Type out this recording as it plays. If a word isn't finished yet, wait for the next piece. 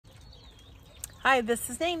Hi, this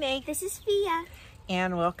is Nene. This is Fia.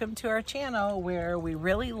 And welcome to our channel where we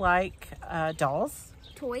really like dolls.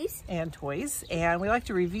 Toys. And toys. And we like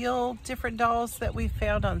to reveal different dolls that we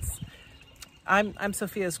found on... I'm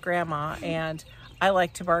Sophia's grandma and I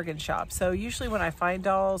like to bargain shop. So usually when I find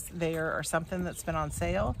dolls, they are something that's been on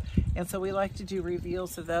sale. And so we like to do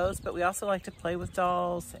reveals of those, but we also like to play with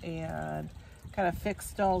dolls and kind of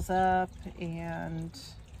fix dolls up and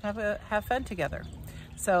have fun together.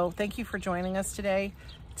 So thank you for joining us today.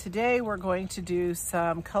 Today we're going to do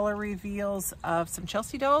some color reveals of some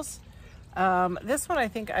Chelsea dolls. This one I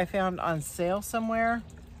think I found on sale somewhere,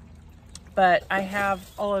 but I have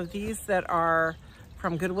all of these that are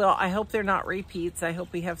from Goodwill. I hope they're not repeats. I hope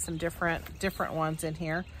we have some different ones in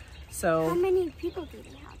here. So how many people do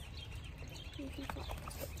we have?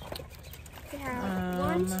 We have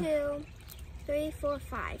 1, 2, 3, 4,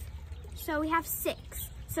 5. So we have 6.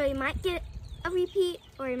 So you might get a repeat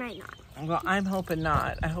or you might not. Well, I'm hoping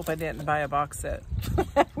not. I hope I didn't buy a box set.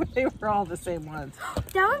 They were all the same ones.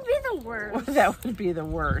 That would be the worst. That would be the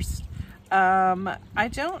worst. I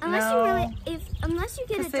don't know. Unless you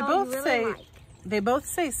get a doll you really like. They both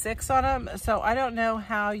say 6 on them, so I don't know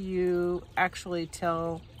how you actually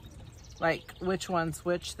tell like which one's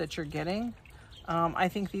which that you're getting. I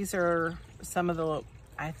think these are some of the,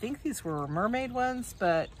 I think these were mermaid ones,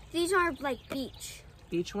 but these are like beach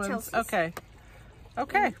ones. Chelsea's.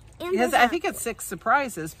 Okay. And because I think it's 6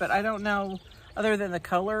 surprises, but I don't know, other than the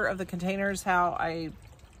color of the containers, how I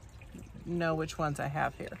know which ones I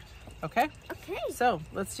have here. Okay? Okay. So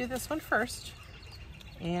let's do this one first.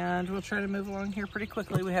 And we'll try to move along here pretty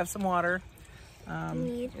quickly. We have some water.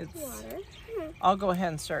 Need water. I'll go ahead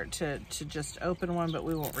and start to just open one, but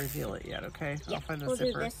we won't reveal it yet, okay? Yeah, I'll find the we'll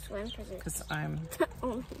zipper. do this one because I'm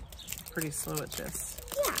pretty slow at this.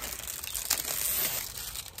 Yeah.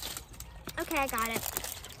 Okay, I got it.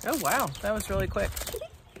 Oh, wow. That was really quick.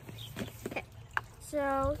 Okay.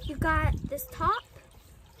 So you got this top.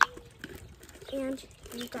 And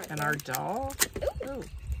you got our doll. Oh.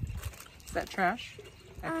 Is that trash?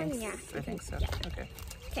 Yeah. I think so. Yeah. Okay.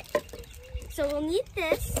 Okay. So we'll need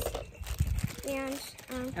this. And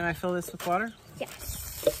I fill this with water?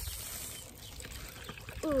 Yes.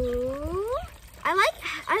 Ooh. I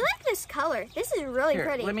like this color. This is really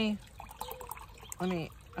pretty. Let me,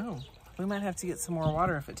 oh, we might have to get some more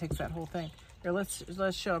water if it takes that whole thing. Here, let's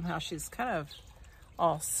show them how she's kind of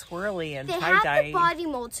all swirly and tie-dye. They have the body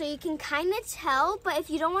mold, so you can kind of tell, but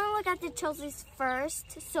if you don't want to look at the Chelsea's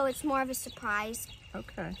first, so it's more of a surprise,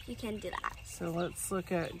 okay, you can do that. So let's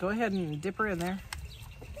look at, go ahead and dip her in there.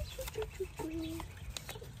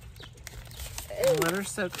 And let her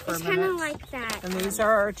soak for a minute. It's kind of like that. And these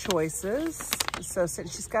are our choices. So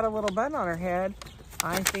since she's got a little bun on her head,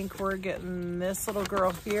 I think we're getting this little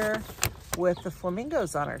girl here with the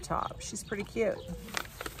flamingos on her top. She's pretty cute.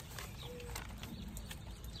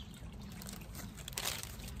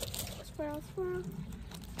 Swirl.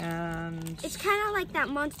 And it's kind of like that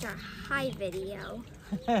Monster High video.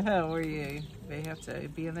 where they have to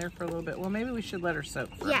be in there for a little bit. Well, maybe we should let her soak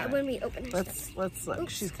for a minute. When we open her Let's look.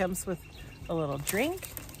 Oops. She comes with a little drink.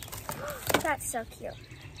 That's so cute.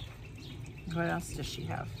 What else does she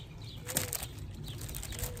have?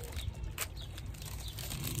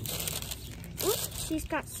 Oops, she's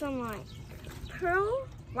got some like pearl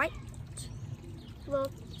white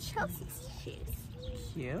little Chelsea shoes.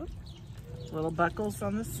 Cute. Little buckles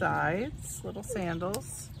on the sides, little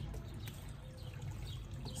sandals.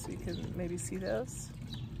 So you can maybe see those.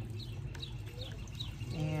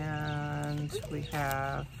 And we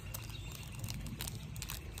have,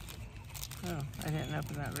 oh, I didn't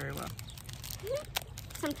open that very well.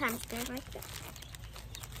 Sometimes they're like that.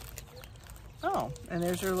 Oh, and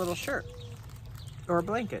there's her little shirt. Or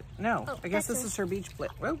blanket. No, Oh, I guess this is her beach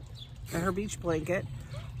blanket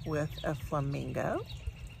with a flamingo.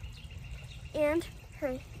 And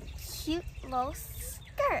her cute little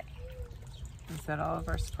skirt. Is that all of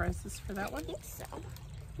our surprises for that one? I think so.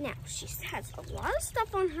 Now, she has a lot of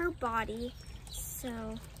stuff on her body, so...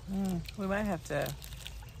 we might have to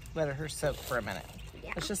let her soak for a minute.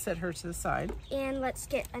 Yeah. Let's just set her to the side. And let's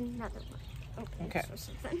get another one. Okay.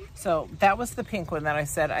 So that was the pink one that I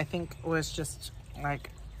said I think was just like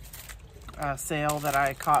a sale that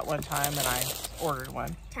I caught one time and I ordered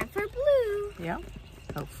one. Time for blue. Yeah.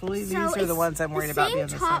 Hopefully these are the ones I'm worried about being the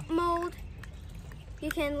same. Top mold. You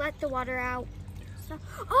can let the water out. So,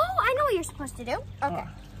 oh, I know what you're supposed to do. Okay.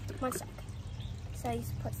 One sec. So you're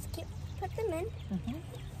supposed to put them in.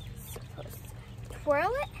 Supposed to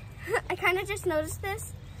twirl it. I kind of just noticed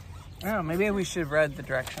this. Oh, maybe we should have read the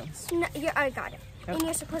directions. No, I got it. Yep. And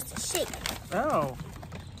you're supposed to shake. Oh.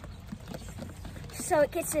 so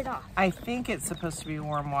it gets it off. I think it's supposed to be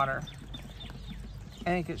warm water. I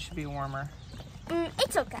think it should be warmer.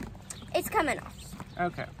 It's okay. It's coming off.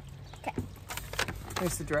 Okay. Okay.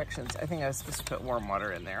 Here's the directions. I think I was supposed to put warm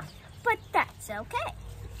water in there. But that's okay.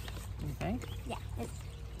 You think? Yeah.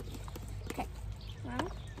 Okay. Well.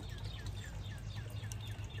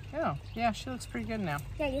 Oh, yeah, she looks pretty good now.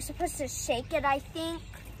 Yeah, you're supposed to shake it, I think.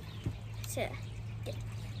 To get.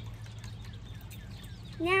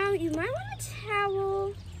 Now, you might want a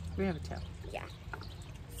towel. We have a towel. Yeah.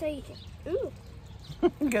 So you can. Ooh.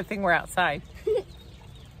 Good thing we're outside.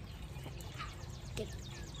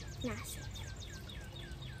 Nice.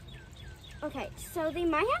 Okay, so they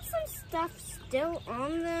might have some stuff still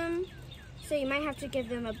on them, so you might have to give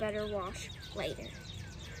them a better wash later,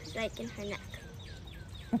 like in her neck.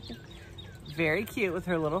 Very cute with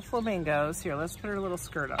her little flamingos. Here, let's put her little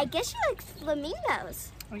skirt on. I guess she likes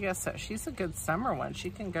flamingos. I guess so. She's a good summer one. She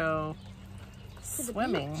can go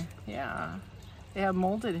swimming. Yeah. They have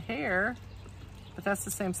molded hair, but that's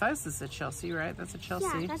the same size as the Chelsea, right? That's a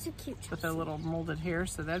Chelsea. Yeah, that's a cute Chelsea. With a little molded hair,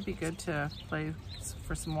 so that'd be good to play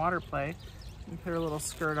for some water play. And put her little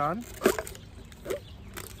skirt on.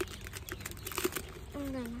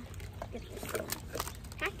 I'm gonna get this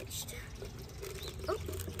packaged. Oh.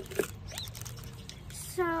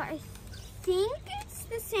 So I think it's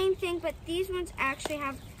the same thing, but these ones actually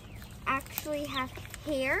have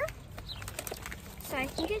hair. So I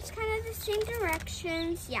think it's kind of the same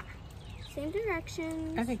directions. Yeah, same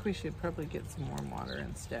directions. I think we should probably get some warm water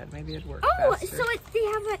instead. Maybe it'd work Oh, faster. so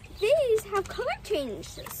these have color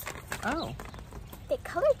changes. Oh. They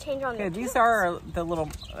color change on Okay, the these tails. are the little,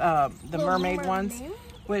 the Little mermaid ones, mermaid?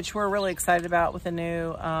 which we're really excited about with the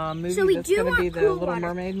new movie So we that's do going to want be the cool Little water.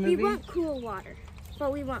 Mermaid movie. We want cool water,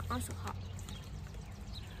 but we want also hot.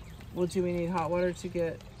 Well, do we need hot water to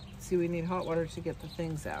get? See, we need hot water to get the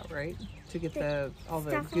things out, right? To get all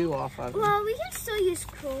the stuff goo off of them. Well, we can still use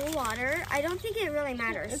cool water. I don't think it really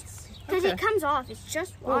matters because okay. it comes off. It's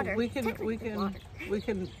just water. Well, we can Technically water.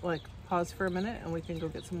 like pause for a minute and we can go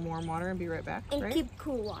get some warm water and be right back. And right? keep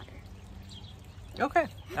cool water. Okay.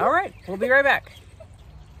 All right. We'll be right back.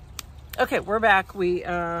 Okay, we're back. We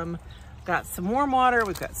got some warm water.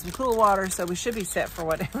 We've got some cool water, so we should be set for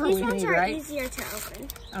whatever These we ones need, are right? easier to open.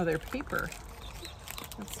 Oh, they're paper.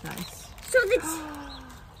 That's nice. So the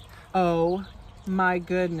Oh my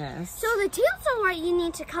goodness. so the tails are what you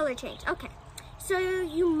need to color change. Okay. So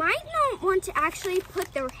you might not want to actually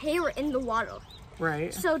put their hair in the water.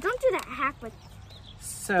 Right. So don't do that hack with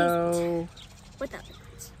So the other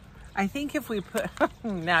ones. I think if we put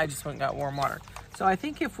now I just went and got warm water. So I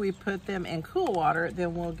think if we put them in cool water,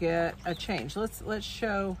 then we'll get a change. Let's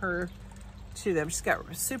show her to them. She's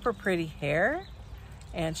got super pretty hair,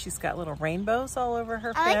 and she's got little rainbows all over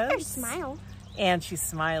her face. I like her smile. And she's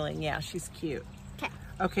smiling. Yeah, she's cute. Okay.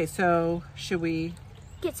 Okay, so should we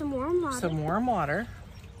Get some warm water. some warm water?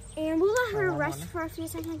 And we'll let her Warm rest water. for a few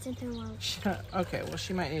seconds and then we'll... Okay, well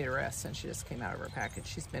she might need a rest since she just came out of her package.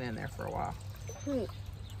 She's been in there for a while.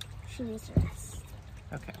 She needs a rest.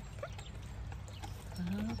 Okay.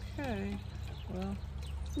 Okay. Well.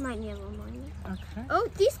 Might need a little more. Okay. Oh,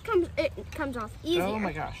 it comes off easier. Oh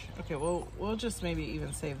my gosh. Okay, well, we'll just maybe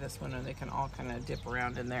even save this one and they can all kind of dip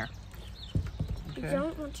around in there. You Okay.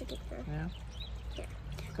 don't want to get their Yeah. hair.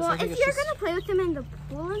 'Cause Well, I think if it's you're just- gonna play with them in the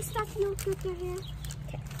pool and stuff, you'll get their hair.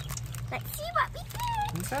 Okay. Let's see what we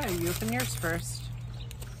get. Okay, you open yours first.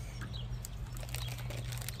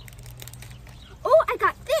 Oh, I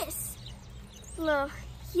got this little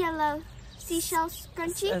yellow seashell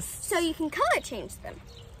scrunchie, so you can color change them.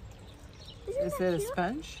 Isn't Is that it a cute?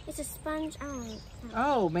 sponge? It's a sponge. I don't know.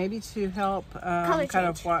 Oh, maybe to help Color kind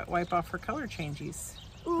of change. wipe off her color changes.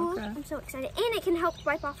 Ooh, Okay. I'm so excited. And it can help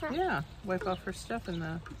wipe off her. Yeah, wipe off her stuff in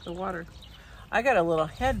the water. I got a little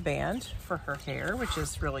headband for her hair, which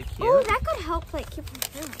is really cute. Oh, that could help like keep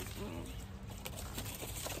her hair like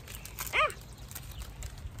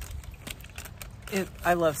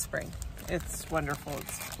I love spring. It's wonderful.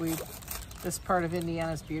 This part of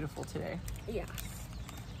Indiana is beautiful today. Yeah.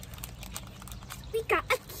 We got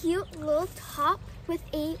a cute little top with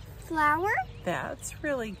a flower. That's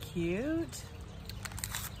really cute.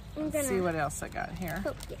 I'm Let's gonna see what else I got here.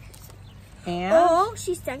 poke this. And Oh,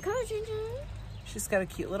 she's done color changing. she's got a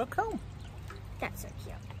cute little comb. That's so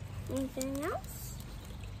cute. Anything else?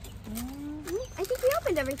 Mm, I think we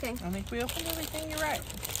opened everything. I think we opened everything. You're right.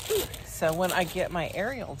 So when I get my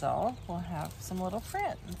Ariel doll, we'll have some little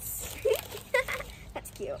friends. That's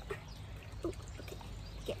cute. Ooh, okay.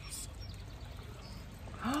 Yes.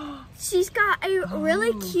 She's got a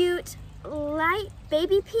really cute light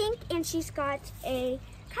baby pink, and she's got a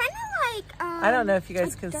kind of like I don't know if you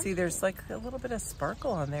guys can see. There's like a little bit of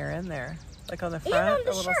sparkle on there, like on the front, on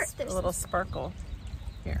the a little sparkle.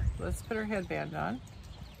 Here, let's put her headband on.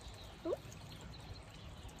 Ooh.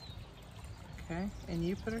 Okay, and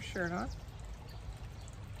you put her shirt on.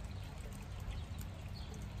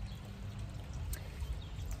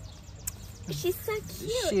 She's so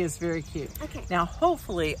cute. She is very cute. Okay. Now,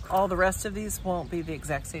 hopefully, all the rest of these won't be the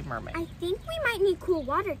exact same mermaid. I think we might need cool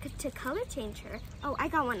water to color change her. Oh, I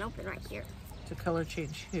got one open right here. To color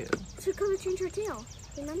change who? To color change her tail.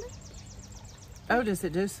 Remember? Oh, does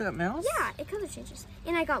it do something else? Yeah, it color changes.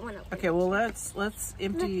 And I got one open. Okay, well let's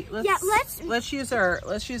empty. Let's use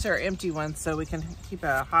our empty one so we can keep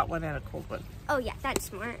a hot one and a cold one. Oh yeah, that's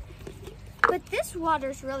smart. But this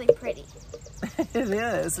water's really pretty. It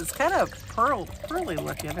is. It's kind of pearly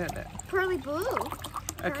looking, isn't it? Pearly blue.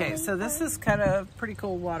 Okay, so this is kind of pretty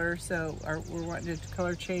cool water. So we're wanting to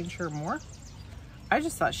color change her more. I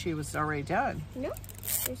just thought she was already done. Nope.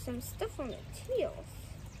 There's some stuff on the tail.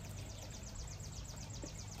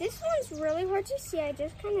 This one's really hard to see. I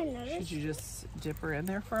just kind of noticed. Should you just dip her in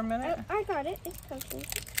there for a minute? I got it. It's coming.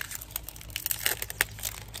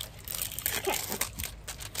 Okay.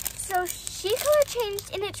 So she color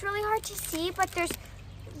changed, and it's really hard to see, but there's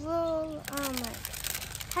little,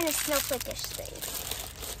 kind of snowflake-ish things.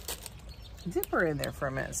 Dip her in there for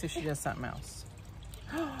a minute so she does something else.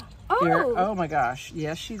 Oh! Here. Oh my gosh.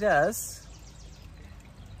 Yes, she does.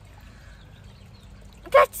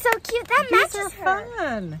 That's so cute. That These matches are her.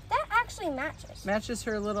 fun. That actually matches. Matches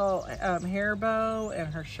her little hair bow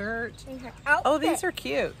and her shirt. And her outfit. Oh, these are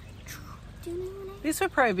cute. Do you know what I... These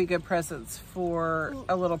would probably be good presents for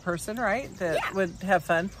a little person, right? That would have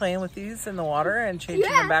fun playing with these in the water and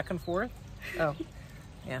changing them back and forth. Oh,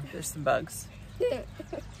 yeah, there's some bugs.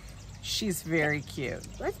 She's very cute.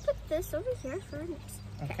 Let's put this over here for next.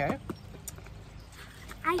 Okay.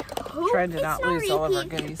 I hope Trying to it's not not lose repeat, all of our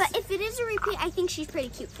goodies. but if it is a repeat, I think she's pretty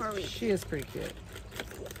cute for a repeat. She is pretty cute.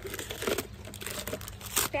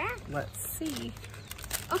 Back. Let's see.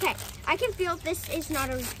 Okay, I can feel this is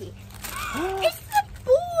not a repeat. It's the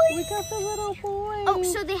boy! We got the little boy. Oh,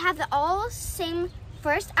 so they have the all same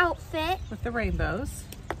first outfit. With the rainbows.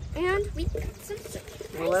 And we got some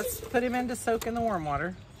surprises. Well, let's put him in to soak in the warm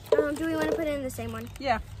water. Do we want to put it in the same one?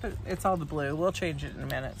 Yeah, but it's all the blue. We'll change it in a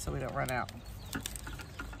minute so we don't run out.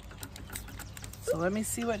 So let me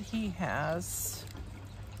see what he has.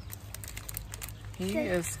 He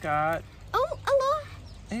has got... Oh, aloha.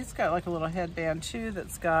 He's got like a little headband too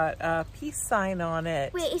that's got a peace sign on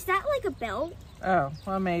it. Wait, is that like a belt? Oh,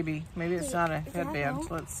 well maybe. Maybe it's not a is that a headband.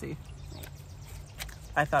 belt? Let's see.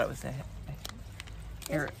 I thought it was a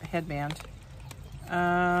headband.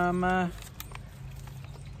 That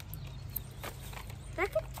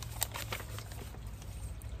could...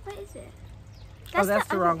 What is it? Oh, that's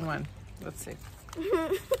the other wrong one. Let's see.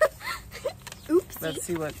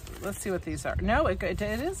 Oopsie. Let's see what these are. No, it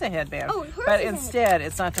is a headband. Oh, hers but is a instead,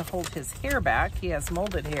 it's not to hold his hair back. He has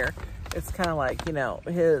molded hair. It's kind of like, you know,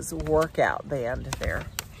 his workout band there.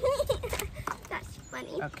 That's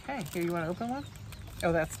funny. Okay, here, you want to open one?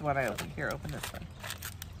 Oh, that's the one I opened. Here, open this one.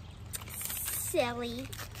 Silly.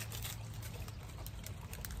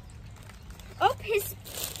 Oh, his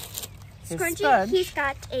scrunchie. sponge. He's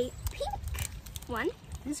got a pink one.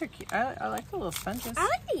 These are cute. I like the little sponges. I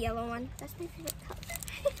like the yellow one. That's my favorite color.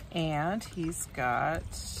 And he's got...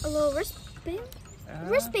 A little wristband.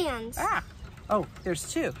 Wristbands. Ah! Oh,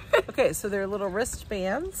 there's two. Okay, so they're little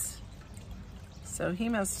wristbands. So he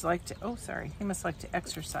must like to... Oh, sorry. He must like to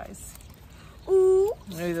exercise. Ooh.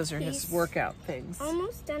 Maybe those are his workout things.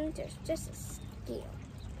 Almost done. There's just a scale.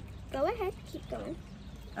 Go ahead. Keep going.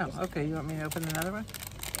 Oh, okay. You want me to open another one?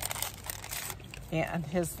 And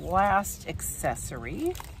his last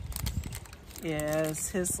accessory is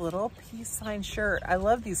his little peace sign shirt. I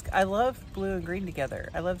love these. I love blue and green together.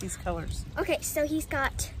 I love these colors. Okay, so he's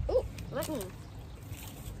got... Oh, let me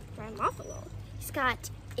dry him off a little. He's got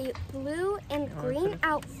a blue and green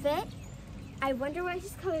outfit. I wonder why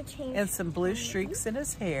his color changed. And some blue streaks in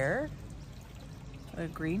his hair. A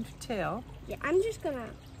green tail. Yeah, I'm just gonna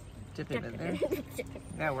Dip it in there.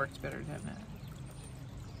 That worked better, didn't it?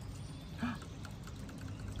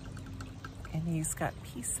 And he's got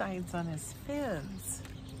peace signs on his fins.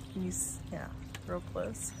 Yeah, real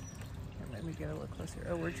close. Here, let me get a little closer.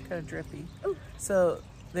 Oh, we're just kind of drippy. Ooh. So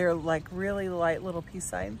they're like really light little peace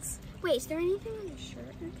signs. Wait, is there anything on his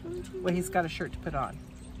shirt? Well, he's got a shirt to put on.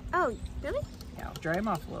 Oh, really? Yeah, I'll dry him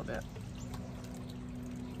off a little bit.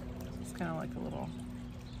 It's kind of like a little...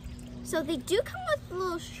 So they do come with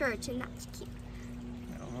little shirts, and that's cute.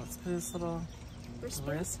 Let's put his little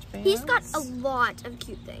wristbands. He's got a lot of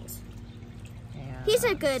cute things. He's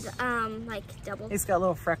a good, like, double. He's got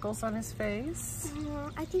little freckles on his face.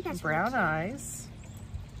 I think that's brown eyes.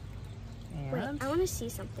 And wait, I want to see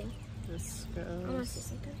something. This I want to goes. see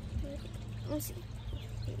something. I want to see.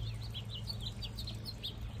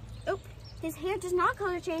 Oh, his hair does not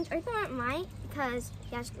color change. I thought it might because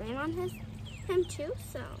he has green on him too.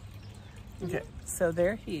 So. Okay, so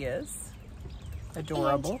there he is.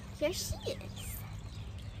 Adorable. And here she is.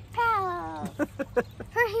 Hello.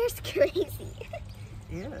 Her hair's crazy.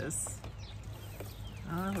 Yes.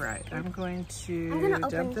 All right, I'm going to gonna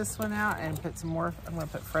dump open- this one out and put some more. I'm going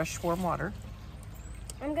to put fresh warm water.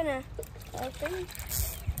 I'm gonna open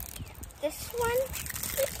this one.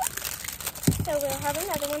 So we'll have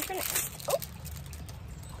another one for next. Oh,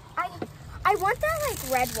 I want that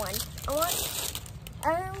like red one.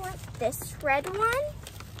 I want this red one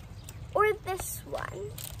or this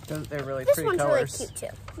one. They're really This pretty one's colors. really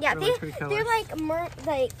cute too. Yeah, Really pretty they're colors.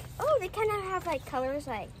 like oh, they kind of have like colors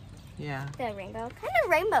like Yeah. the rainbow, kind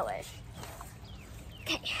of rainbowish.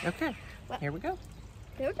 Okay, Okay, Well- here we go.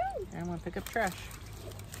 here we go. And I'm going to pick up trash.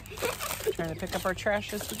 Trying to pick up our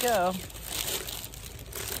trash as we go.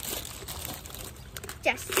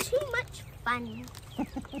 Just too much fun.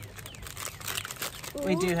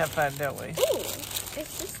 We do have fun, don't we? Ooh, is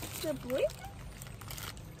this the blue?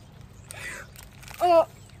 Oh,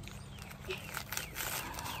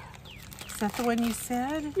 Is that the one you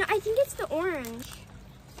said? no, I think it's the orange.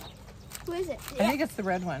 Who is it? I think it's the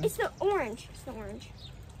red one. It's the orange. It's the orange.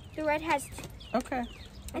 The red has, Okay.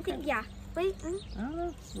 I think, yeah. Wait, I don't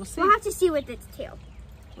know. We'll see. we'll have to see with its tail.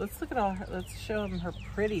 Let's look at all her, let's show them her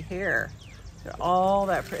pretty hair. Got all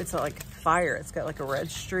that, it's like fire. It's got like a red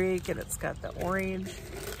streak and it's got the orange.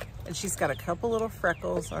 And she's got a couple little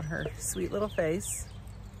freckles on her sweet little face.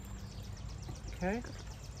 Okay.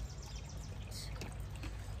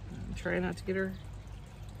 Try not to get her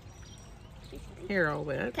hair all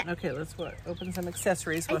wet. Okay, let's open some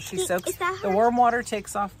accessories while she think- soaks. is that The her? warm water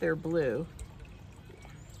takes off their blue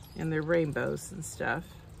and their rainbows and stuff.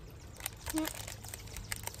 Yeah.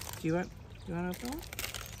 Do you want to open one?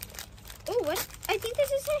 Oh, what? I think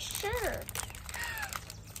this is his shirt.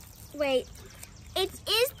 Wait, it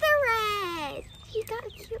is the red. He got a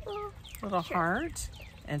cute Little heart,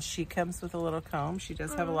 and she comes with a little comb. She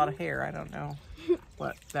does have a lot of hair. I don't know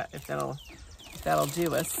if that'll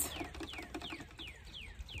do us.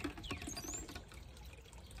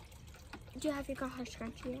 Do you have got her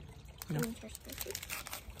scrunchie yet? No. I mean, her scrunchie.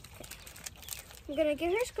 Okay. I'm gonna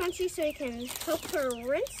give her scrunchie so it can help her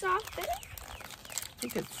rinse off better. I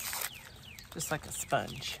think it's just like a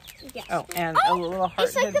sponge. Yes. Oh, and a little heart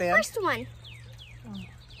it's like headband. the first one.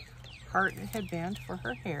 Heart headband for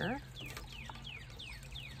her hair.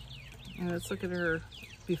 And let's look at her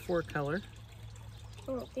before color.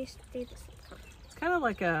 Oh, they stay the same color. It's kind of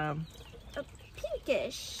like a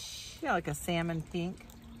Pinkish. yeah, like a salmon pink.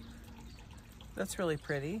 That's really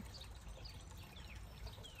pretty.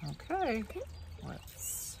 Okay.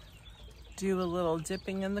 Let's do a little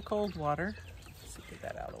dipping in the cold water. Let's get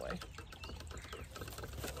that out of the way.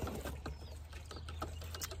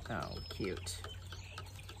 Oh, cute.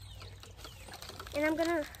 And I'm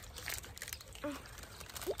gonna,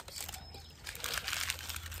 oops.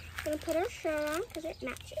 Gonna put her shirt on because it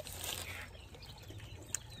matches.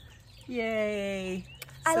 Yay.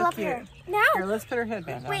 I So love cute. her. Now, Here, let's put her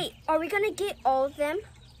headband on. wait, are we gonna get all of them?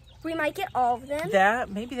 We might get all of them.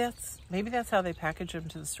 Maybe that's how they package them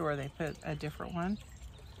to the store. They put a different one.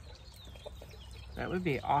 That would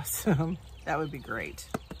be awesome. That would be great.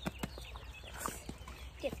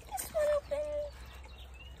 Get this one open.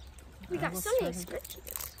 We got will so many start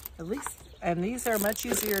scrunchies. At least, and these are much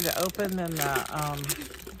easier to open than the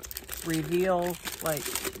reveal, like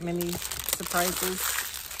mini surprises,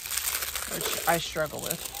 which I struggle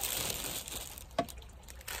with.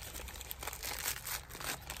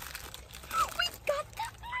 We got the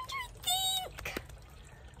orange,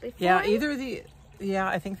 I think. Yeah,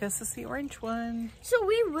 I think this is the orange one. So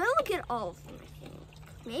we will get all of them, I think.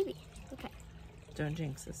 Maybe. Okay. Don't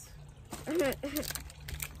jinx us.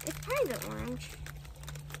 It's probably the orange.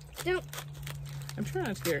 Don't. I'm trying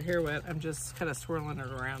not to get her hair wet. I'm just kind of swirling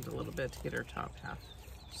her around a little bit to get her top half.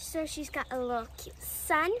 So she's got a little cute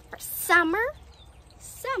sun for summer.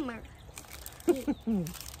 Summer. Well,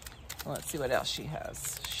 let's see what else she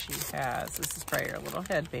has. This is probably her little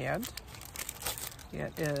headband.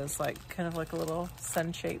 It is like kind of like a little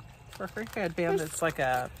sun shape for her headband. It's like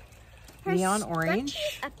a Her neon scrunchie orange.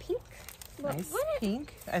 is a pink. Nice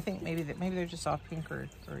pink. I think maybe they're just all pink or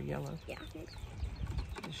yellow. Yeah. Maybe.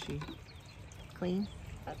 Is she clean?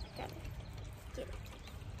 Oh, got it. Get it.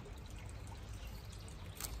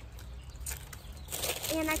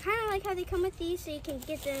 And I kind of like how they come with these, so you can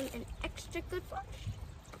give them an extra good wash.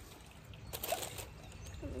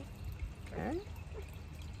 Okay.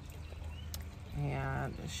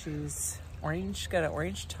 And she's orange, got an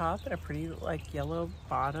orange top and a pretty like yellow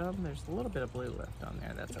bottom. There's a little bit of blue left on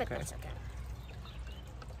there. That's But okay. that's okay.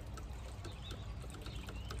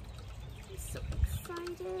 I'm so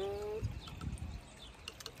excited.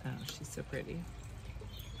 Oh, she's so pretty.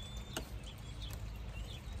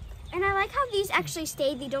 And I like how these actually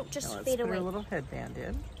stay. They don't just Now let's fade put away. her little headband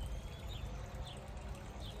in.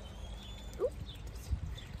 Ooh.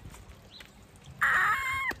 Ah!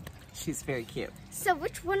 She's very cute. So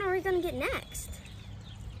which one are we going to get next?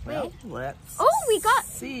 Well, Wait. let's We got...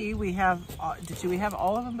 see. We have, do we have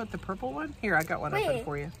all of them but the purple one? Here, I got one open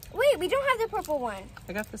for you. Wait, we don't have the purple one.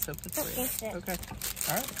 I got this open for Don't you. jinx it. Okay.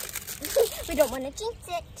 All right. We don't want to jinx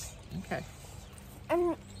it. Okay.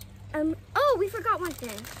 Oh, we forgot one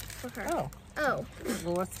thing for her. Oh.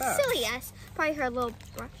 Well, what's that? Silly us. Probably her little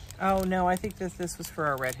brush. Oh, no, I think this was for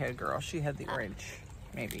our redhead girl. She had the orange,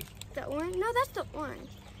 maybe. The orange? No, that's the orange.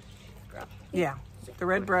 Girl. Yeah, the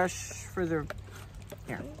red brush for the,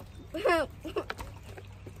 here.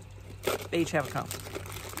 They each have a comb.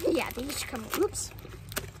 Yeah, they each come. Oops.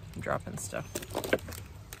 I'm dropping stuff.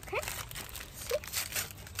 Okay.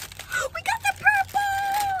 We got the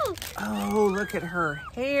purple! Oh, look at her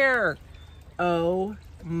hair. Oh,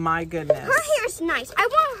 my goodness. Her hair's nice. I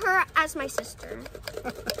want her as my sister.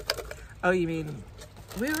 Oh, you mean,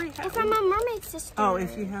 we already have. If I'm a mermaid sister. Oh,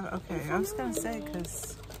 if you have, okay. I was going to say,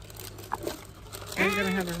 because you're going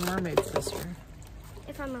to have a mermaid sister.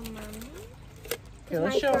 If I'm a mermaid. Okay,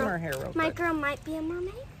 let's show them her hair real quick. My girl might be a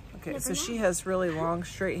mermaid. Okay, Never so know. she has really long,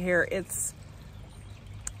 straight hair. It's,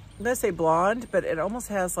 I'm going to say blonde, but it almost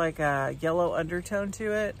has like a yellow undertone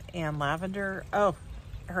to it and lavender. Oh,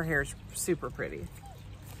 her hair is super pretty.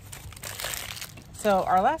 So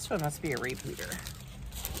our last one must be a repeater,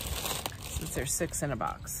 since there's 6 in a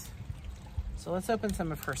box. So let's open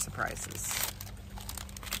some of her surprises.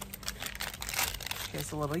 She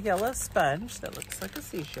has a little yellow sponge that looks like a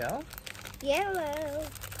seashell. Yellow.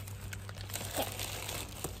 Okay.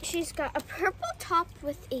 She's got a purple top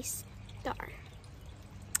with a star.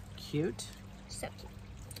 Cute. So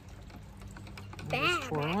cute. I'm just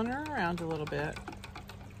twirling her around a little bit.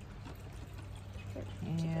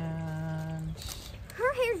 And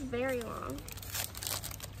her hair's very long.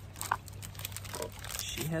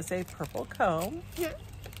 she has a purple comb.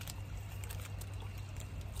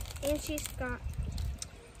 And she's got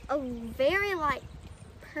a very light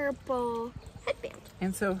purple headband.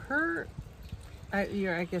 And so her, I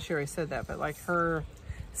guess you already said that, but like her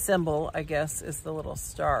symbol, I guess, is the little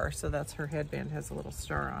star. So that's her headband has a little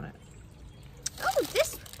star on it. Oh,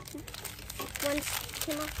 this one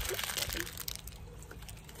came off.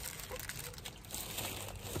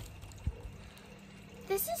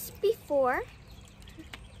 This is before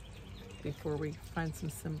we find some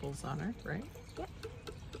symbols on her, right? Yep.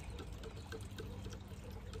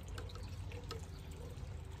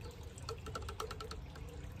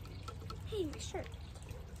 Hey, my shirt.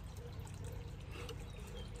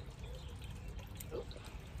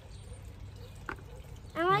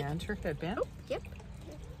 I like. And her headband. Oh, yep.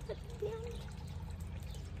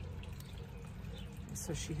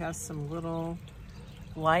 So she has some little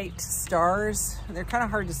light stars. They're kind of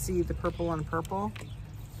hard to see, the purple on purple.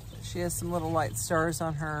 She has some little light stars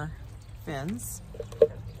on her fins.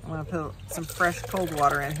 I'm gonna put some fresh cold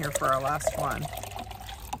water in here for our last one.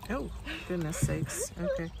 Oh, goodness sakes.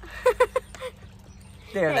 Okay.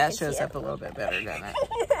 There, that shows up a little bit better, doesn't it?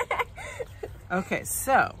 Okay,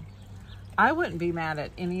 so I wouldn't be mad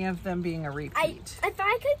at any of them being a repeat. If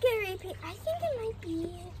I could get a repeat, I think it might be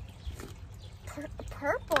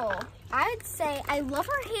purple. I would say I love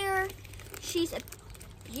her hair. She's a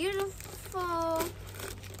beautiful.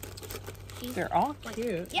 They're all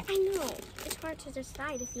cute. Yeah, I know. It's hard to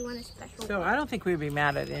decide if you want a special So one. I don't think we'd be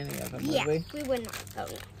mad at any of them, Yeah, would we would not. Oh,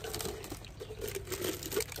 no.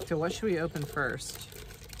 So what should we open first?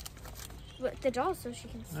 But the doll so she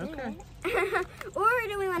can see Okay. it. Or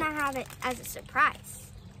do we want to have it as a surprise?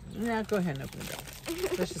 Yeah, go ahead and open the doll.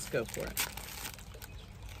 Let's just go for it.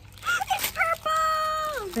 It's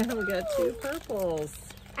purple! We got 2 purples.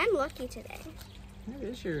 I'm lucky today. It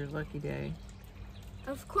is your lucky day.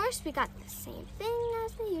 Of course, we got the same thing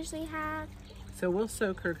as we usually have. So we'll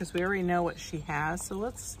soak her because we already know what she has. So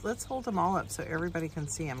let's hold them all up so everybody can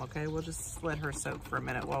see them, okay? We'll just let her soak for a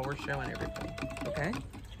minute while we're showing everything, okay?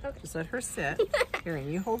 Okay. Just let her sit. Here,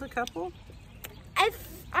 and you hold a couple.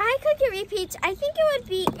 If I could get repeats, I think it would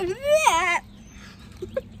be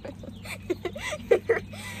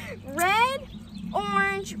red,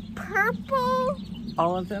 orange, purple,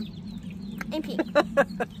 All of them? In pink.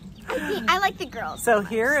 I like the girls. So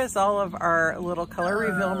here is all of our little color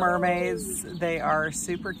reveal mermaids. They are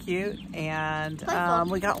super cute, and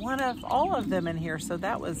we got one of all of them in here, so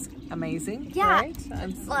that was amazing. Yeah,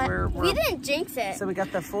 right? We didn't jinx it. So we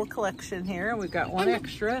got the full collection here. We've got one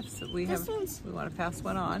extra, so we want to pass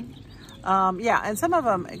one on. Yeah, and some of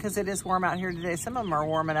them, because it is warm out here today, some of them are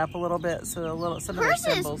warming up a little bit, so some of their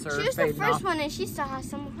symbols are fading off. She was the first one, and she still has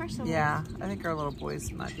some of her symbols. Yeah, I think our little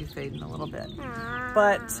boys might be fading a little bit.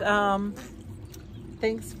 But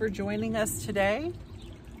thanks for joining us today.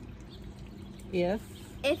 If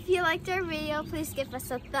you liked our video, please give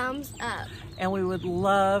us a thumbs up. And we would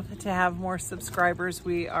love to have more subscribers.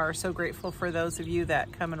 We are so grateful for those of you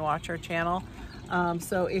that come and watch our channel.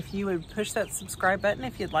 So if you would push that subscribe button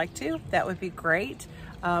if you'd like to, that would be great.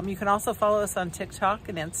 You can also follow us on TikTok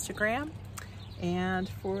and Instagram. And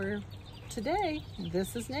for today,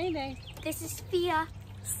 this is Nene. This is Fia.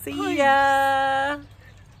 See ya!